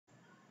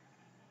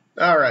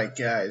Alright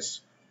guys,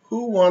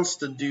 who wants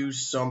to do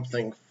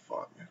something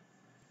fun?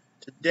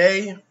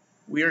 Today,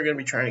 we are going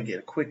to be trying to get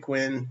a quick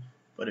win,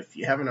 but if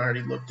you haven't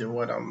already looked at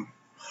what I'm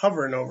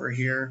hovering over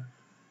here,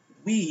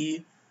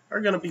 we are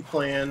going to be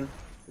playing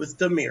with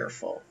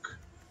DimirFolk.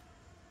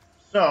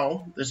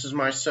 So, this is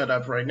my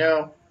setup right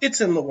now. It's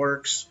in the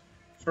works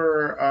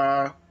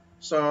for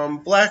some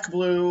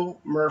black-blue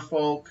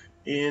Merfolk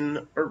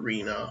in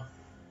Arena.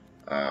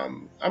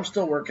 I'm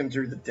still working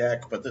through the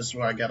deck, but this is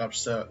what I got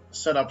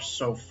set up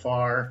so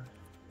far.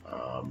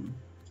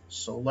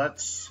 So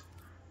let's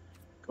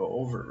go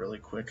over it really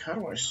quick. How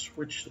do I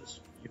switch this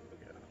view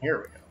again? Here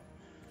we go.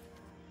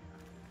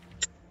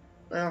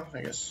 Well,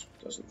 I guess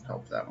it doesn't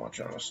help that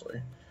much,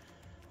 honestly.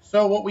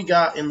 So what we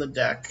got in the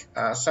deck,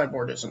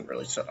 sideboard isn't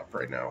really set up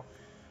right now.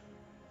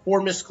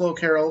 4 Mistcloak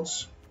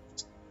Heralds,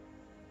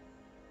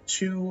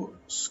 2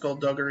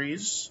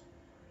 Skullduggeries.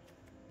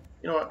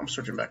 You know what? I'm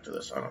switching back to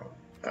this. I don't know.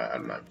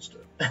 I'm not used to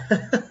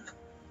it.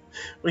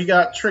 We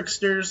got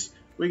Tricksters.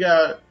 We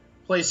got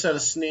playset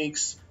of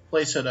Sneaks,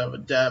 playset of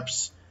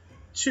Adepts.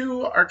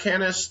 2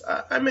 Arcanists.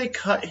 I may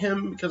cut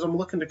him because I'm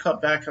looking to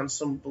cut back on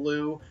some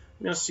blue.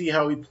 I'm going to see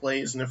how he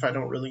plays, and if I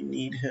don't really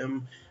need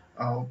him,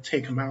 I'll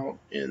take him out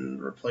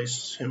and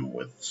replace him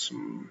with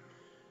some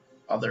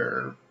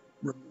other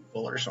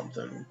removal or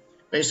something.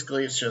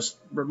 Basically, it's just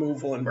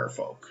removal and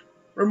Merfolk.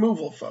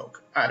 Removal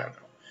folk. I don't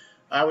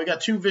know. We got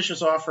 2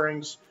 Vicious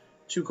Offerings,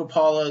 2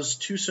 Kopalas,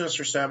 2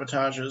 Sinister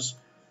Sabotages,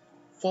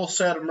 full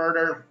set of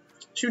Murder,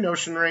 2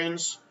 Notion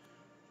Rains,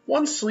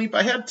 1 Sleep.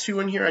 I had 2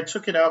 in here. I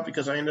took it out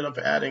because I ended up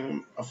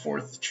adding a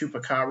 4th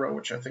Chupacabra,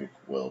 which I think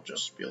will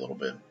just be a little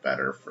bit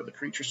better for the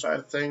creature side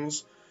of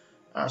things.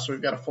 So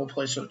we've got a full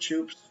playset of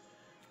Chups,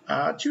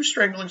 2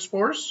 Strangling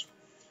Spores,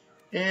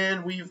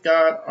 and we've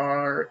got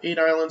our 8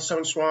 Islands,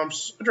 7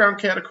 Swamps, a Drowned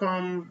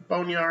Catacomb,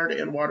 Boneyard,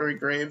 and Watery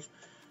Grave.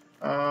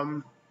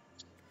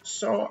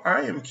 So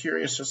I am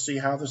curious to see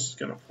how this is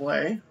going to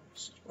play.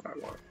 This is what I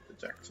want the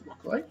deck to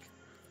look like.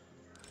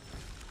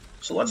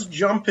 So let's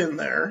jump in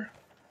there,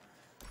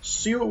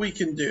 see what we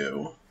can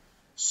do,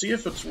 see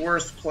if it's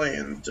worth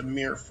playing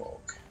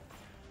DimirFolk.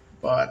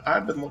 But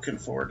I've been looking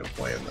forward to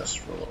playing this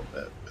for a little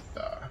bit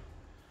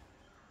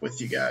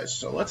with you guys.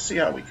 So let's see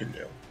how we can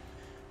do.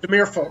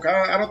 DimirFolk.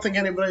 I don't think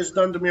anybody's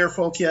done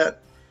DimirFolk yet.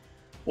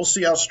 We'll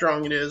see how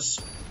strong it is.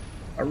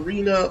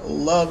 Arena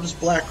loves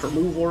black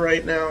removal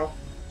right now.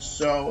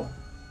 So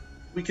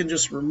we can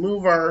just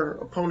remove our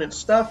opponent's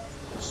stuff,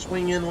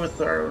 swing in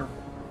with our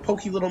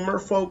pokey little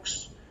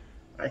merfolks.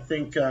 I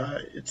think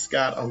it's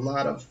got a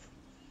lot of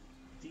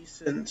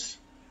decent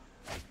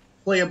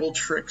playable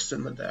tricks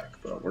in the deck,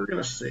 but we're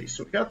going to see.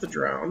 So we got the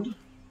Drowned, we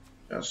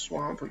got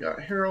Swamp, we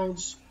got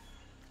Heralds.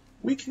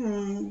 We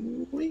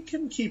can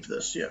keep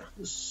this, yeah.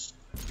 This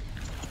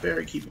is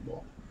very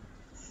keepable.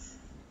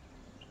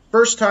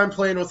 First time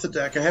playing with the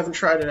deck. I haven't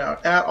tried it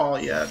out at all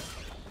yet.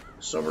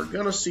 So we're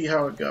going to see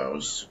how it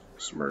goes.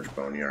 Submerge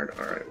Boneyard.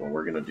 Alright, well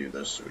we're going to do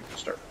this so we can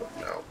start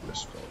putting out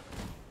Mistcloak.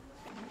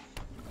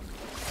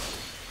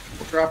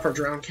 We'll drop our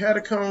Drowned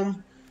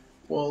Catacomb.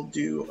 We'll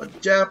do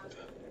Adept.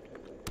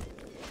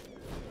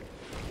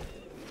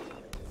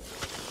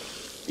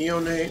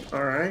 Neonate.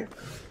 Alright.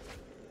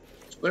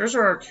 So there's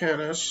our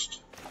Arcanist.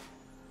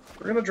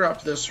 We're going to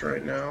drop this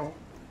right now.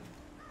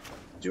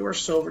 Do our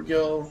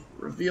Silvergill.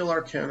 Reveal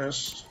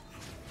Arcanist.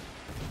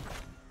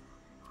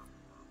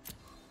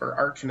 Or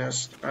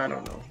Arcanist, I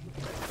don't know.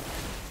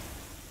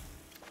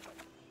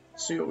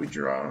 Let's see what we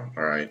draw.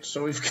 Alright,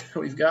 so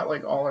we've got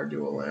like all our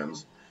dual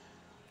lands.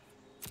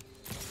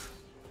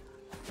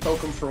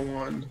 Poke them for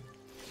 1.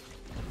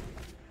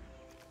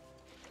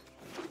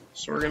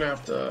 So we're gonna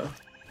have to.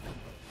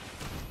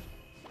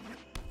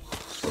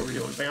 So what are we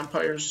doing?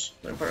 Vampires?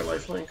 Vampire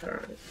Lifelink?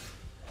 Alright.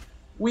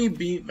 We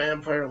beat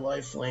Vampire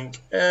Lifelink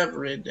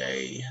every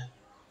day.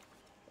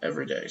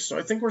 Every day. So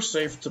I think we're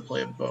safe to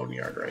play a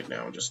Boneyard right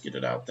now and just get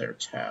it out there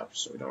tapped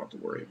so we don't have to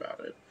worry about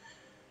it.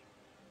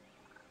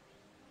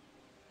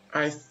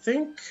 I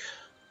think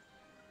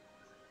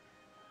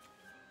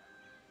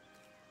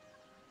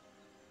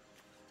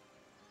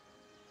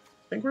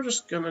we're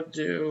just gonna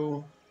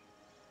do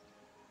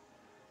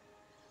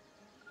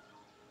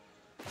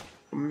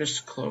a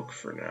Mistcloak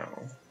for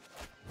now.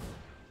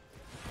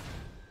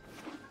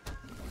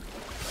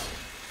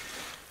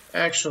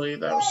 Actually,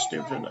 that was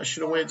stupid. I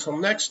should have waited till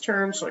next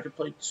turn so I could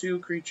play 2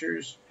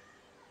 creatures.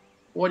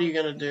 What are you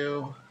gonna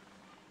do?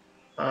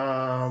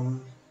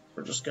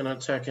 We're just gonna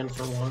attack in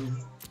for 1.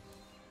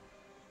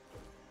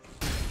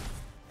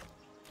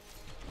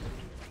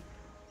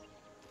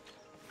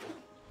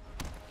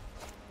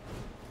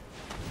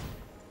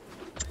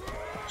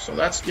 So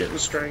that's getting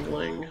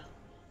Strangling.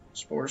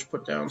 Spores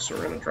put down, so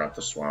we're gonna drop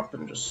the Swamp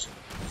and just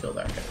kill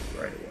that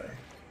guy right away.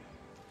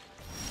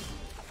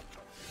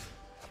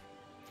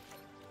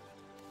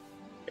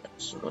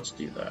 So let's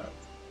do that.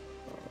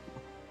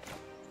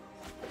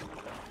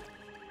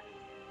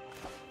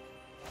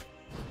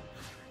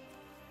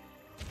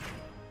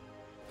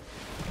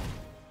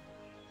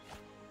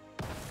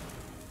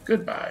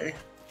 Goodbye.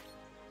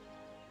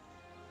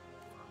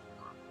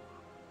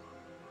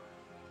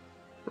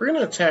 We're going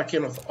to attack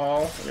in with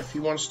all, and if he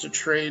wants to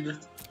trade,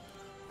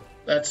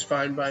 that's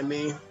fine by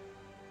me.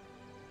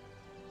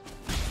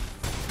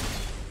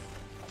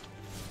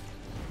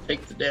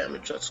 Take the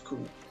damage, that's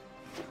cool.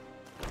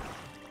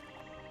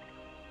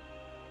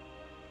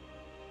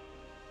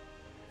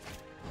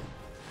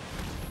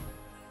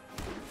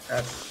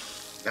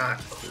 That's not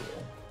cool.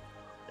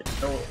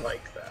 I don't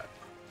like that.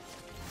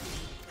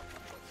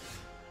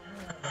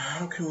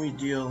 How can we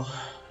deal?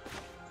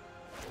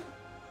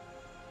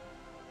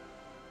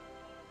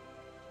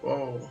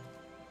 Whoa.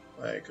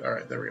 Like,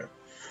 alright, there we go.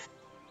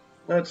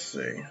 Let's see.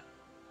 I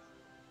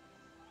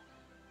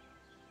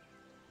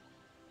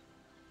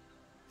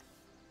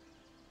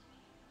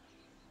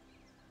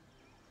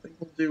think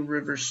we'll do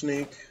River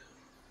Sneak.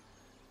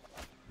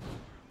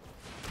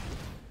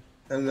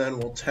 And then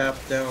we'll tap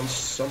down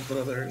something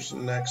of theirs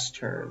next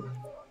turn.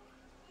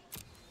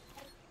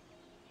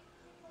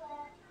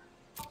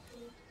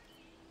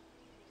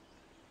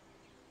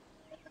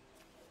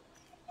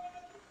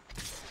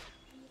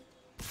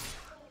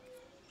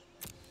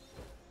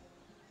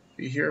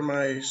 If you hear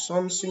my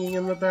son singing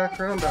in the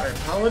background, I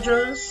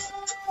apologize.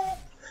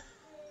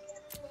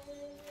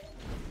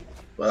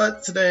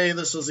 But today,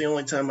 this was the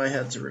only time I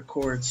had to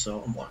record,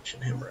 so I'm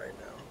watching him right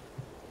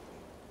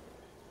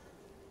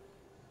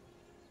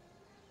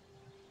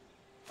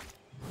now.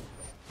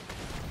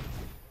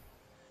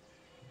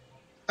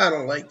 I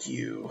don't like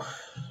you,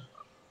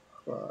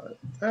 but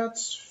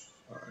that's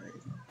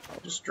fine.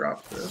 I'll just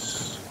drop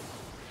this.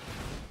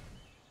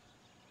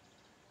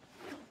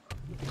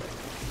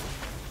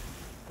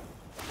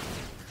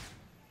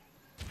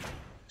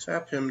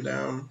 Tap him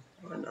down.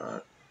 Why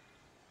not?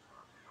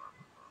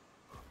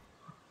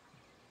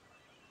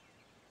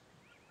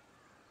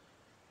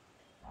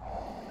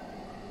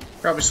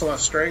 Probably saw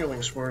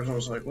Strangling Spores and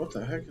was like, what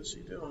the heck is he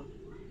doing?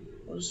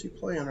 What is he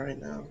playing right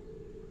now?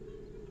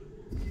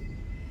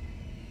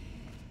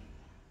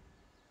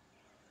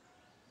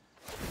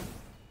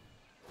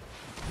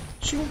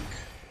 Chink.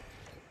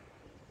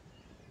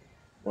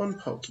 One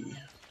pokey.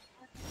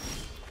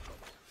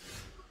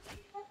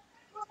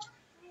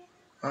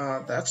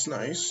 That's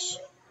nice.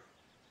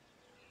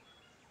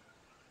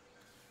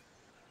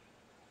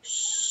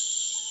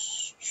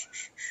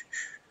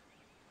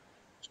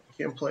 I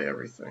can't play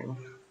everything.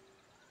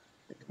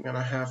 I think I'm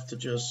gonna have to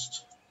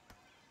just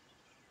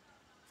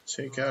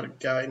take out a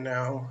guy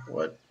now.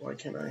 What? Why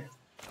can't I?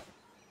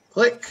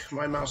 Click!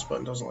 My mouse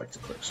button doesn't like to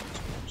click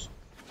sometimes.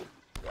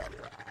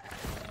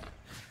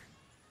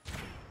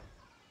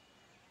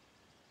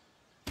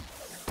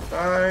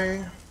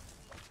 Bye.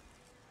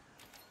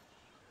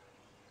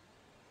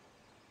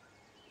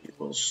 He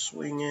will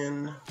swing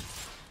in.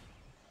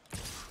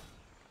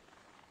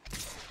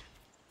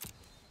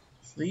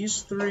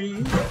 These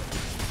three.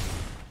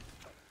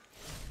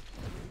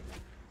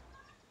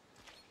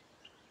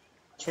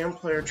 Can't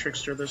play our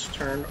Trickster this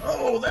turn.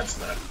 Oh, that's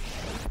not.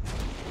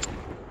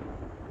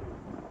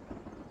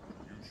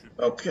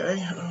 Okay.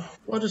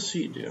 What does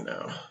he do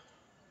now?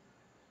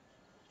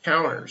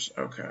 Counters.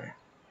 Okay.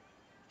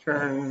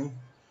 Turn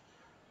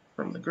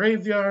from the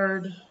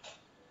graveyard.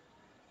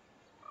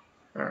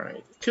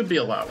 Alright. Could be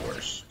a lot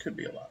worse. Could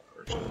be a lot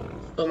worse.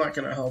 Still not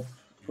going to help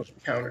put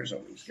counters on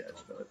these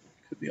guys, but it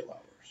could be a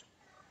lot worse.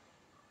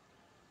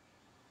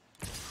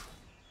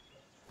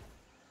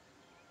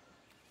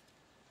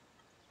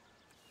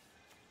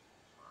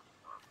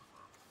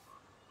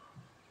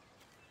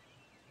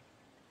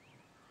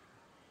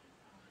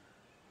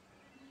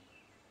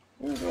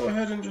 We'll go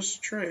ahead and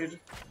just trade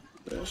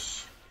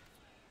this.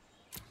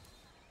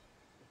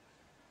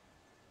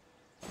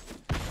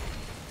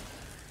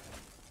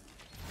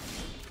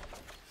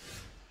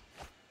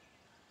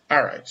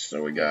 Alright,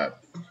 so we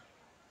got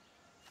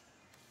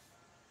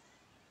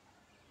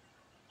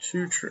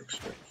two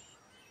Tricksters.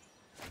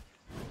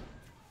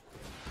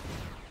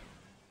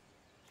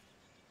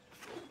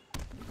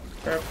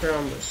 Tap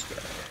down this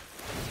guy.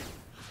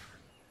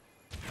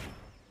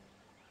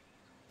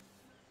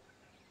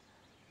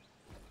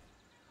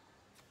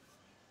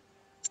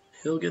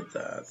 He'll get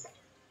that.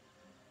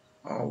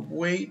 I'll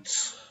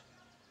wait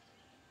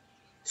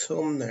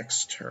till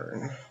next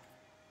turn.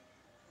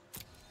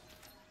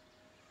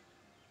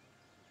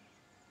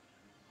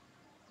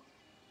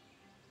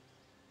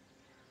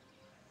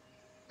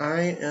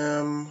 I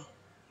am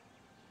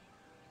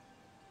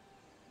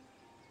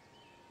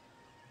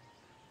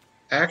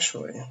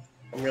actually,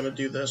 I'm going to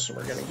do this and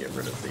we're going to get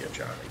rid of the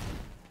Ajani.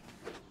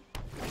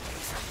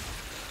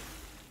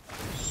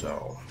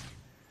 So,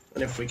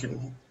 and if we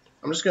can,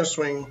 I'm just going to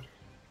swing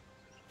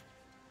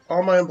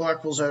all my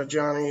unblockables at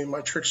Ajani,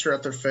 my Trickster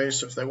at their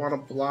face. If they want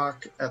to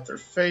block at their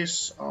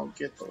face, I'll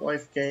get the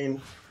life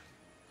gain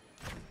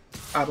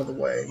out of the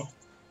way.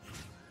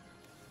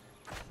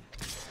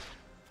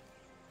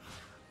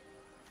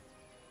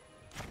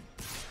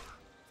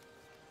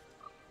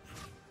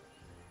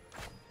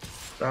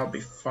 I'll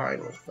be fine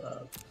with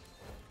that.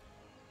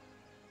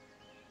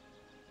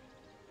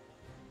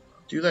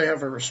 Do they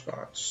have a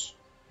response?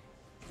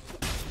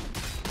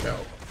 No.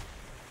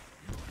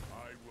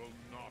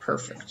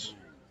 Perfect.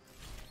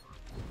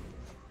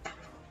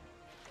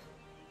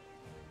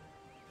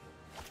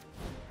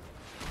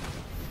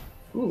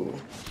 Ooh,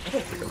 I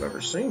don't think I've ever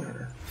seen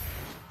her.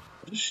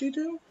 What does she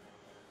do?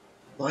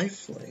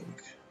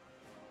 Lifelink.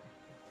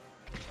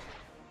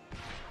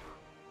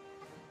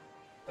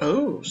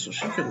 Oh, so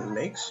she can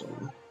make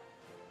some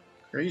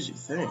crazy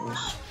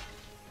things.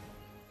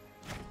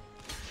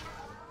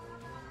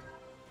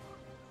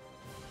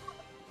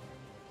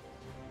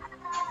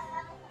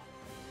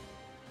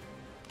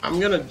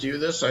 I'm gonna do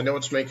this. I know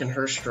it's making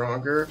her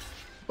stronger,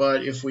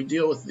 but if we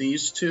deal with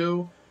these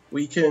two,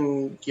 we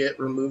can get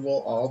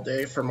removal all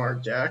day from our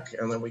deck,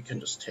 and then we can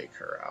just take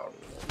her out.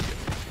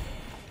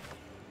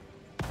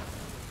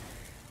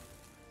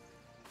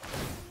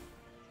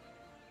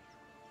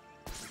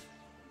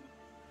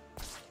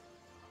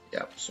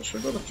 Yeah, so she'll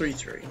go to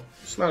 3-3.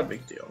 It's not a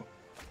big deal.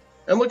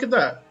 And look at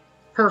that.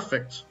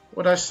 Perfect.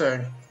 What'd I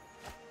say?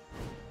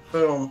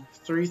 Boom.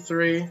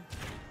 3-3.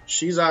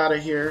 She's out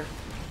of here.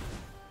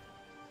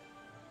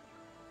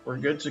 We're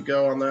good to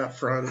go on that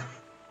front.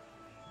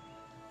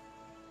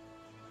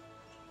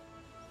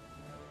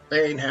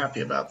 They ain't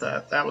happy about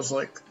that. That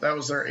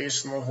was their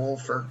ace in the hole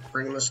for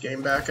bringing this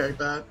game back, I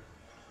bet.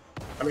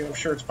 I mean, I'm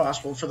sure it's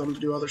possible for them to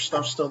do other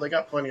stuff still. They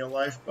got plenty of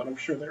life, but I'm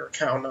sure they were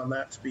counting on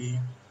that to be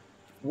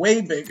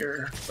way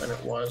bigger than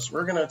it was.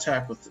 We're going to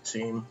attack with the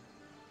team.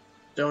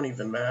 Don't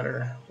even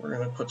matter. We're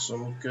going to put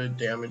some good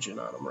damage in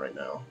on them right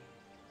now.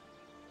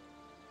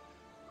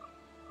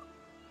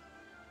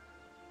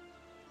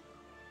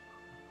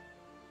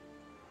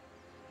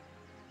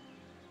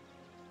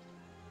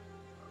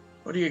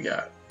 What do you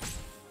got?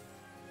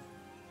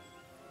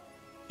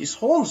 He's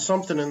holding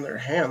something in their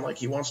hand like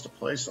he wants to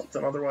play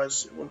something.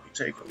 Otherwise, it wouldn't be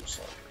taking this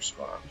long to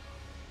respond.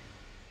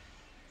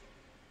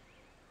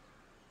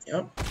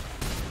 Yep.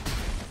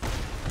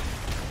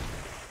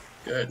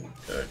 Good,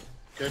 good.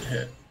 Good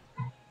hit.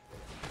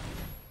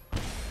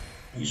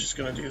 He's just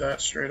going to do that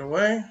straight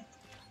away.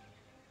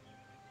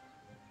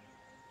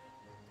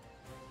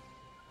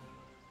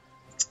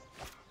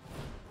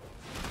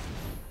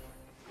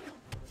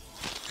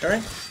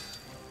 Okay.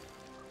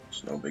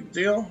 It's no big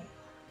deal.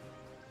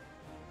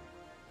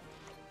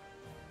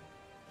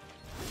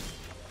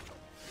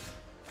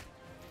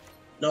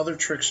 Another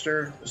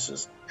trickster. This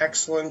is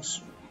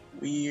excellent.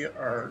 We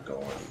are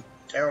going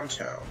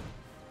downtown.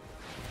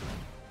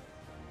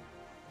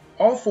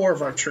 All four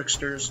of our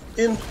tricksters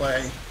in play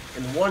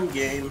in one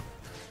game.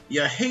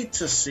 You hate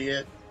to see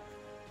it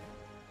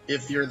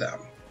if you're them.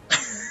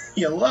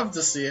 You love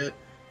to see it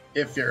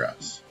if you're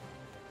us.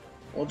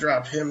 We'll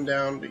drop him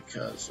down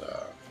because,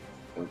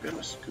 oh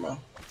goodness, come on.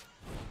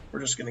 We're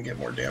just going to get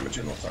more damage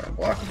in with our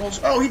unblockables.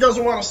 Oh, he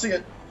doesn't want to see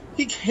it.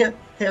 He can't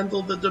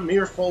handle the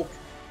DimirFolk.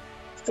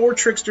 4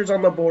 tricksters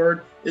on the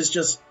board is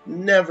just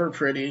never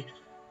pretty.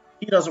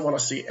 He doesn't want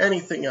to see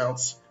anything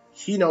else.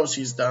 He knows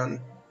he's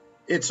done.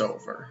 It's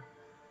over.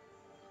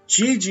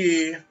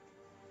 GG.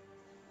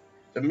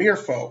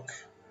 DimirFolk.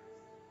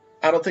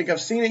 I don't think I've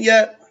seen it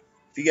yet.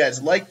 If you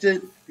guys liked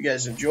it, if you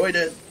guys enjoyed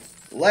it,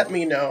 let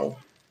me know.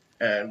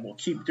 And we'll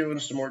keep doing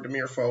some more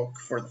DimirFolk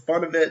for the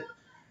fun of it.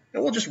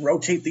 And we'll just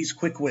rotate these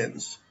quick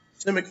wins.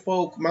 Simic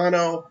Folk,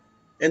 Mono,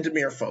 and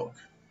DimirFolk.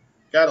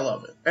 Gotta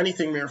love it.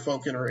 Anything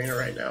Merfolk in Arena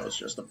right now is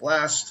just a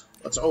blast.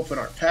 Let's open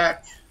our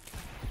pack.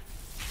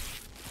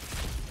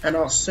 And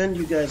I'll send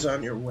you guys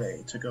on your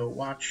way to go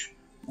watch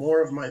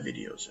more of my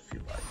videos if you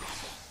like.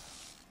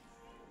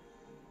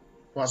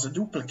 Was a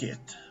duplicate.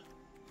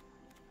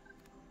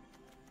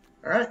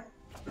 Alright,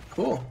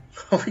 cool.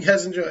 Hope you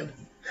guys enjoyed.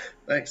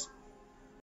 Thanks.